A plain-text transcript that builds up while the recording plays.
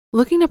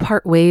Looking to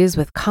part ways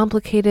with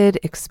complicated,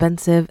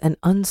 expensive, and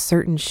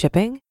uncertain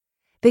shipping?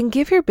 Then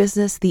give your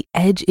business the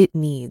edge it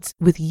needs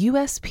with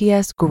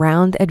USPS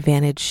Ground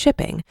Advantage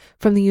shipping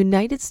from the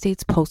United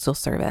States Postal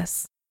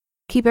Service.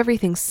 Keep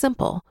everything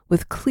simple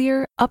with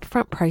clear,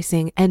 upfront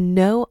pricing and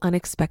no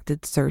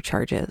unexpected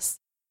surcharges.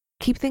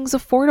 Keep things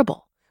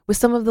affordable with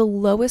some of the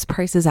lowest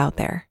prices out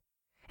there.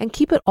 And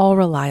keep it all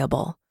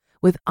reliable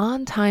with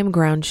on-time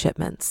ground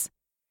shipments.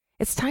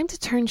 It's time to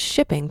turn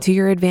shipping to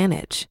your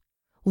advantage.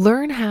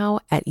 Learn how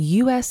at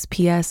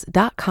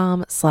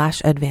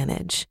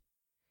USPS.com/advantage.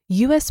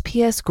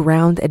 USPS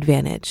Ground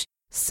Advantage.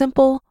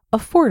 Simple,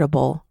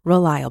 affordable,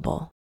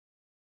 reliable.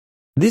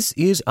 This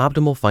is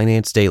Optimal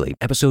Finance Daily,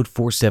 episode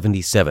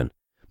 477.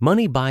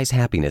 Money Buys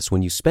Happiness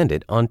When You Spend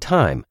It on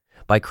Time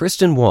by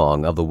Kristin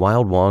Wong of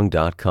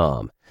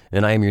thewildwong.com.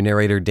 And I am your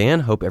narrator, Dan.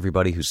 Hope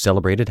everybody who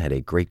celebrated had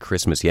a great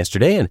Christmas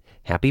yesterday and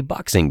happy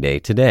Boxing Day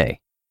today.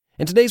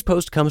 And today's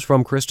post comes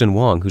from Kristin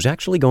Wong, who's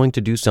actually going to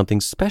do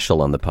something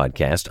special on the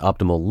podcast,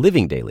 Optimal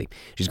Living Daily.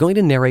 She's going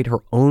to narrate her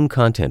own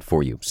content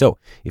for you. So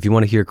if you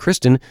want to hear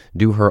Kristin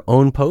do her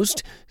own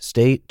post,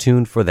 stay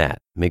tuned for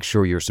that. Make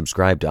sure you're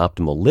subscribed to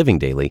Optimal Living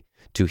Daily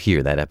to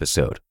hear that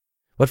episode.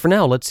 But for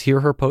now, let's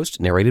hear her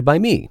post narrated by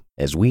me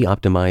as we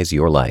optimize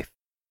your life.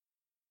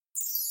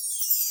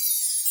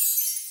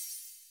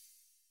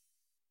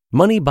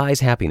 Money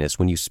Buys Happiness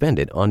When You Spend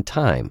It on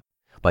Time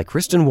by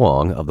Kristin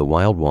Wong of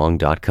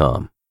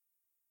thewildwong.com.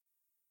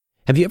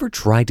 Have you ever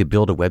tried to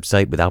build a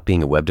website without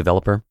being a web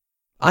developer?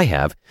 I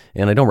have,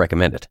 and I don't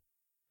recommend it.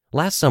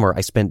 Last summer,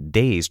 I spent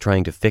days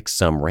trying to fix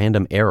some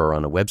random error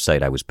on a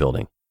website I was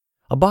building.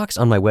 A box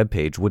on my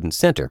webpage wouldn't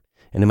center,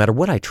 and no matter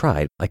what I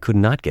tried, I could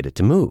not get it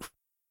to move.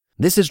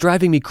 "This is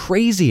driving me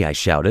crazy," I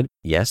shouted,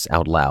 yes,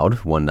 out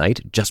loud, one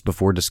night just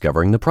before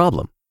discovering the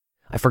problem.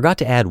 I forgot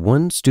to add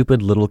one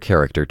stupid little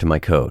character to my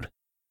code.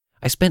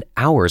 I spent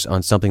hours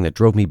on something that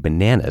drove me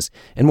bananas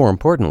and, more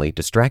importantly,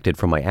 distracted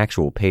from my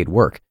actual paid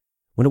work,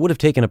 when it would have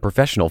taken a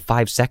professional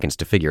 5 seconds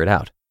to figure it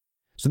out.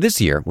 So this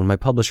year, when my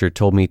publisher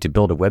told me to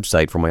build a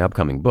website for my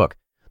upcoming book,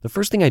 the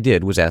first thing I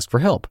did was ask for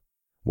help.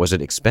 Was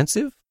it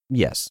expensive?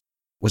 Yes.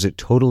 Was it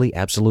totally,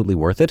 absolutely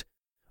worth it?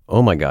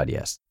 Oh my God,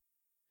 yes.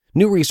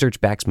 New research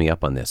backs me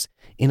up on this.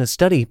 In a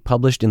study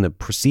published in the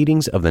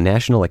Proceedings of the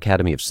National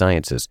Academy of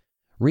Sciences,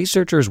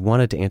 researchers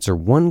wanted to answer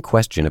one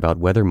question about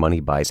whether money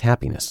buys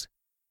happiness.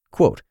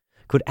 Quote,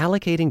 "Could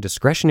allocating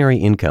discretionary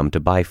income to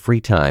buy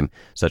free time,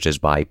 such as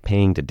by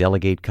paying to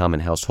delegate common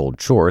household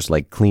chores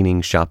like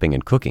cleaning, shopping,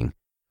 and cooking,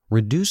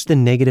 reduce the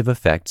negative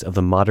effects of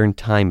the modern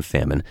time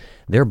famine,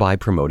 thereby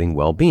promoting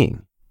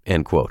well-being?"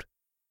 End quote.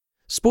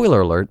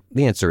 Spoiler alert,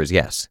 the answer is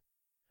yes.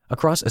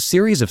 Across a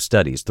series of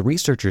studies, the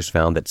researchers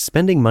found that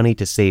spending money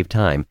to save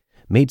time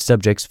made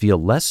subjects feel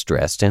less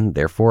stressed and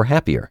therefore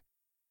happier.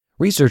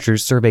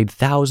 Researchers surveyed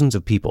thousands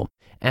of people,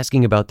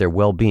 asking about their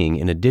well-being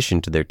in addition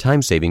to their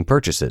time-saving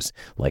purchases,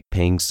 like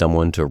paying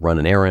someone to run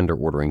an errand or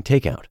ordering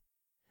takeout.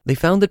 They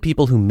found that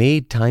people who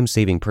made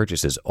time-saving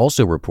purchases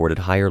also reported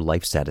higher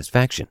life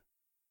satisfaction.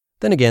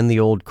 Then again,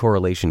 the old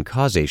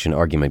correlation-causation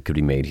argument could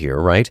be made here,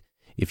 right?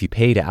 If you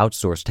pay to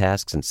outsource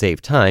tasks and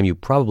save time, you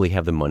probably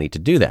have the money to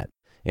do that.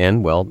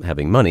 And, well,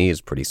 having money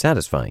is pretty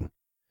satisfying.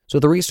 So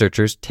the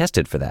researchers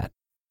tested for that.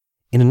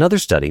 In another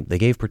study, they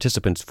gave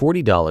participants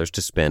 $40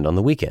 to spend on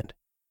the weekend.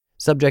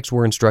 Subjects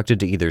were instructed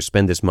to either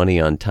spend this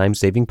money on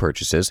time-saving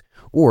purchases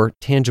or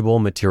tangible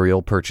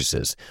material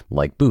purchases,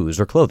 like booze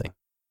or clothing.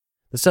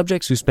 The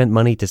subjects who spent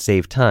money to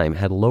save time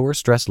had lower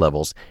stress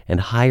levels and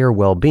higher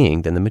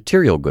well-being than the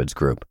material goods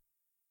group.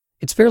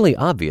 It's fairly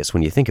obvious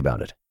when you think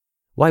about it.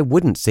 Why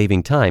wouldn't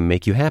saving time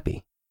make you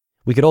happy?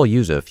 We could all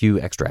use a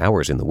few extra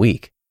hours in the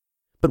week.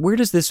 But where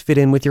does this fit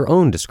in with your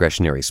own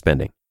discretionary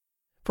spending?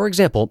 For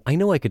example, I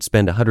know I could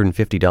spend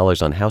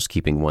 $150 on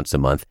housekeeping once a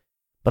month,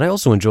 but I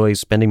also enjoy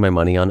spending my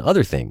money on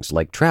other things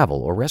like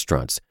travel or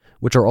restaurants,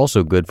 which are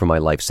also good for my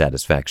life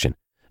satisfaction,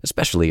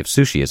 especially if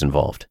sushi is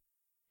involved.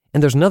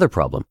 And there's another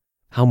problem.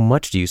 How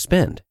much do you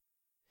spend?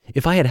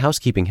 If I had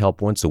housekeeping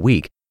help once a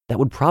week, that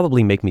would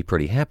probably make me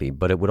pretty happy,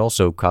 but it would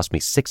also cost me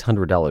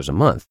 $600 a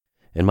month,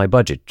 and my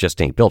budget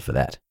just ain't built for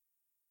that.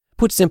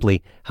 Put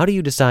simply, how do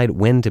you decide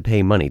when to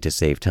pay money to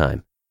save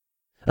time?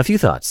 A few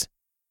thoughts.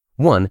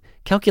 1.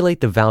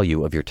 Calculate the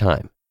value of your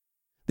time.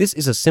 This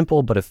is a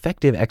simple but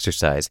effective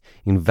exercise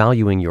in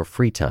valuing your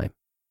free time.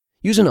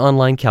 Use an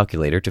online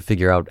calculator to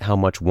figure out how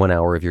much 1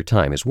 hour of your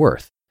time is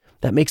worth.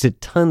 That makes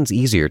it tons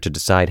easier to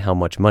decide how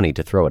much money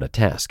to throw at a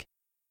task.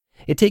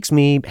 It takes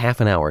me half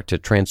an hour to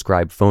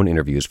transcribe phone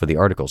interviews for the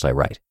articles I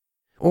write.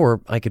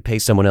 Or I could pay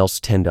someone else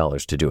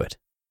 $10 to do it.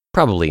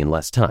 Probably in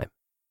less time.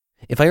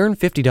 If I earn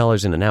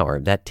 $50 in an hour,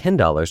 that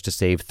 $10 to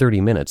save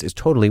 30 minutes is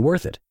totally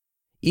worth it.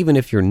 Even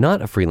if you're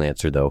not a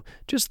freelancer, though,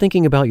 just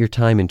thinking about your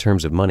time in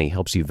terms of money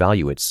helps you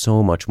value it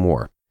so much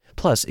more.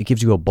 Plus, it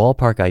gives you a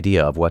ballpark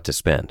idea of what to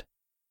spend.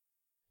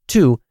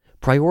 2.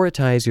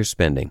 Prioritize your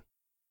spending.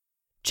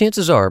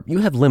 Chances are you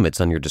have limits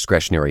on your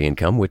discretionary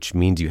income, which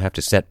means you have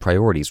to set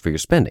priorities for your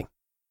spending.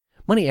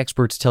 Money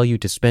experts tell you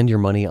to spend your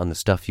money on the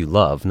stuff you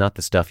love, not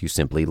the stuff you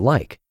simply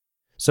like.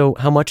 So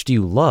how much do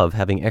you love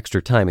having extra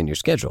time in your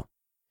schedule?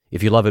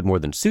 If you love it more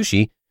than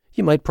sushi,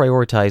 you might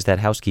prioritize that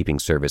housekeeping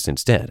service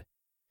instead.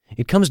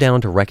 It comes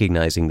down to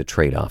recognizing the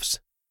trade-offs.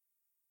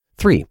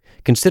 3.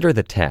 Consider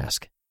the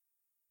task.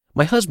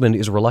 My husband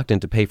is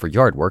reluctant to pay for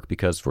yard work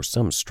because for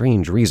some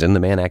strange reason the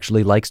man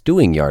actually likes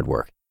doing yard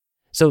work.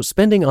 So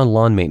spending on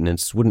lawn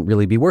maintenance wouldn't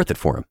really be worth it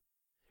for him.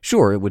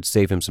 Sure, it would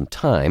save him some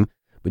time,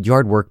 but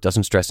yard work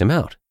doesn't stress him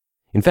out.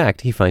 In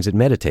fact, he finds it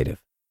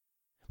meditative.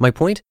 My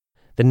point?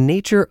 The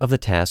nature of the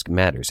task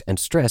matters, and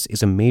stress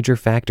is a major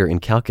factor in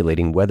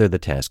calculating whether the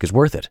task is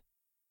worth it.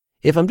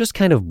 If I'm just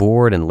kind of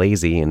bored and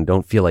lazy and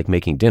don't feel like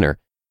making dinner,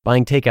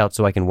 buying takeout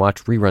so I can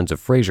watch reruns of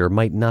Frasier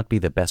might not be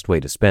the best way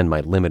to spend my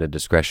limited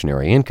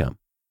discretionary income.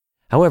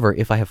 However,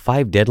 if I have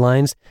 5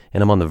 deadlines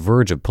and I'm on the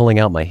verge of pulling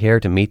out my hair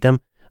to meet them,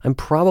 I'm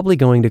probably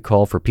going to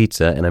call for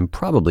pizza and I'm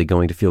probably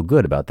going to feel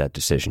good about that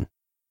decision.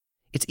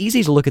 It's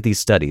easy to look at these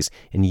studies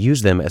and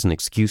use them as an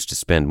excuse to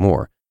spend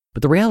more,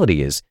 but the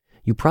reality is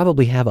you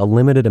probably have a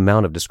limited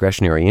amount of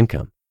discretionary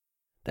income.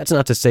 That's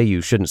not to say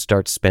you shouldn't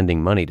start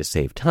spending money to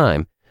save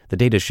time. The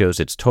data shows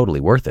it's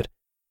totally worth it.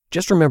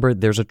 Just remember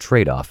there's a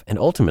trade-off, and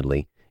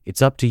ultimately,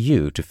 it's up to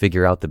you to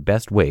figure out the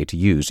best way to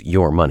use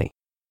your money.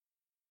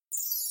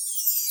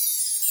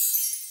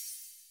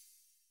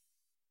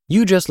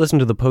 You just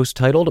listened to the post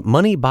titled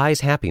Money Buys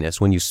Happiness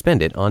When You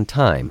Spend It on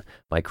Time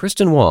by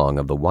Kristin Wong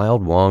of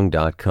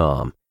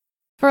thewildwong.com.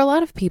 For a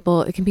lot of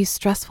people, it can be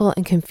stressful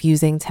and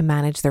confusing to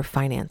manage their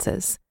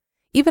finances.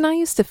 Even I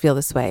used to feel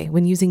this way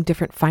when using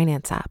different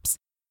finance apps.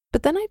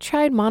 But then I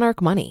tried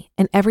Monarch Money,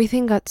 and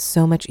everything got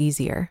so much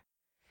easier.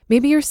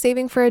 Maybe you're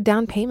saving for a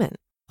down payment,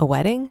 a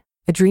wedding,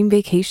 a dream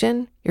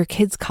vacation, your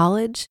kids'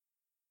 college.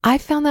 I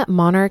found that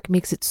Monarch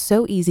makes it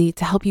so easy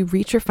to help you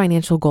reach your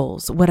financial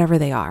goals, whatever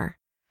they are.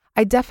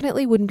 I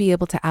definitely wouldn't be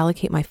able to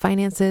allocate my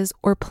finances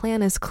or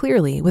plan as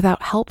clearly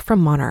without help from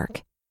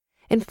Monarch.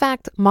 In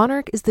fact,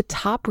 Monarch is the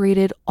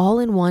top-rated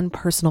all-in-one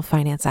personal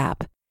finance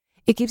app.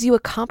 It gives you a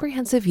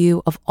comprehensive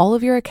view of all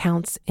of your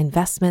accounts,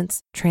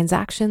 investments,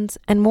 transactions,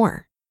 and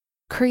more.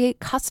 Create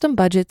custom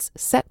budgets,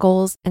 set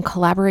goals, and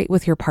collaborate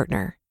with your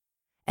partner.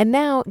 And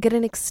now get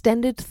an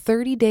extended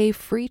 30-day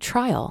free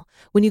trial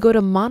when you go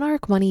to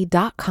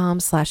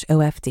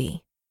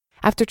monarchmoney.com/OFD.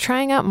 After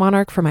trying out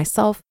Monarch for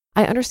myself,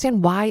 I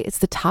understand why it's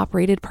the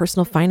top-rated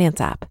personal finance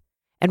app.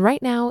 And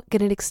right now,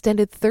 get an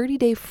extended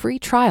 30-day free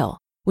trial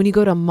when you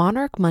go to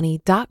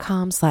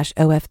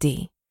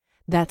monarchmoney.com/OFD.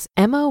 That's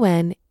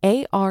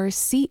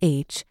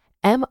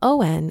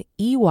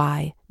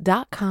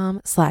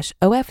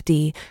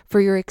monarchmoney.com/OFD for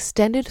your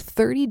extended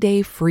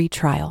 30-day free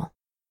trial.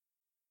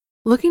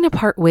 Looking to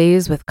part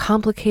ways with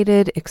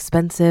complicated,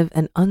 expensive,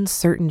 and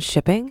uncertain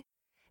shipping?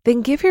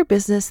 Then give your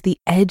business the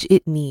edge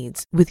it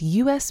needs with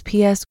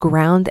USPS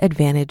Ground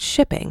Advantage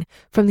shipping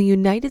from the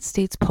United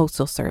States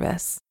Postal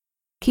Service.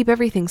 Keep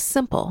everything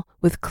simple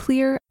with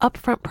clear,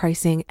 upfront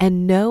pricing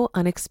and no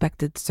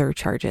unexpected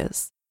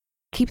surcharges.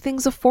 Keep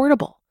things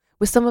affordable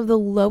with some of the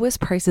lowest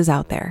prices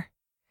out there.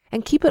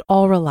 And keep it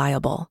all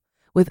reliable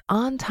with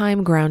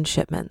on-time ground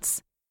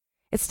shipments.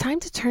 It's time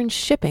to turn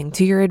shipping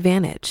to your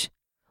advantage.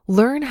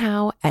 Learn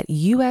how at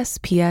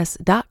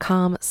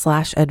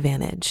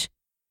USPS.com/advantage.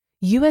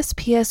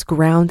 USPS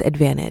Ground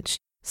Advantage.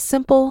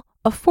 Simple,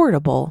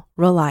 affordable,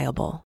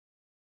 reliable.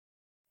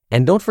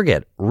 And don't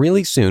forget,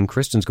 really soon,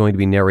 Kristin's going to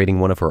be narrating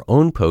one of her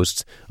own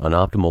posts on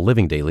Optimal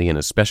Living Daily in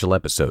a special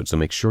episode, so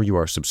make sure you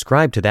are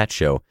subscribed to that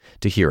show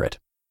to hear it.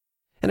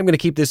 And I'm going to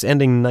keep this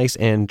ending nice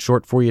and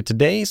short for you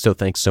today, so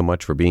thanks so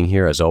much for being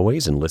here as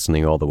always and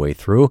listening all the way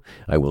through.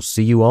 I will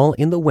see you all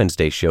in the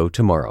Wednesday show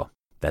tomorrow.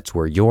 That's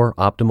where your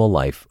optimal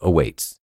life awaits.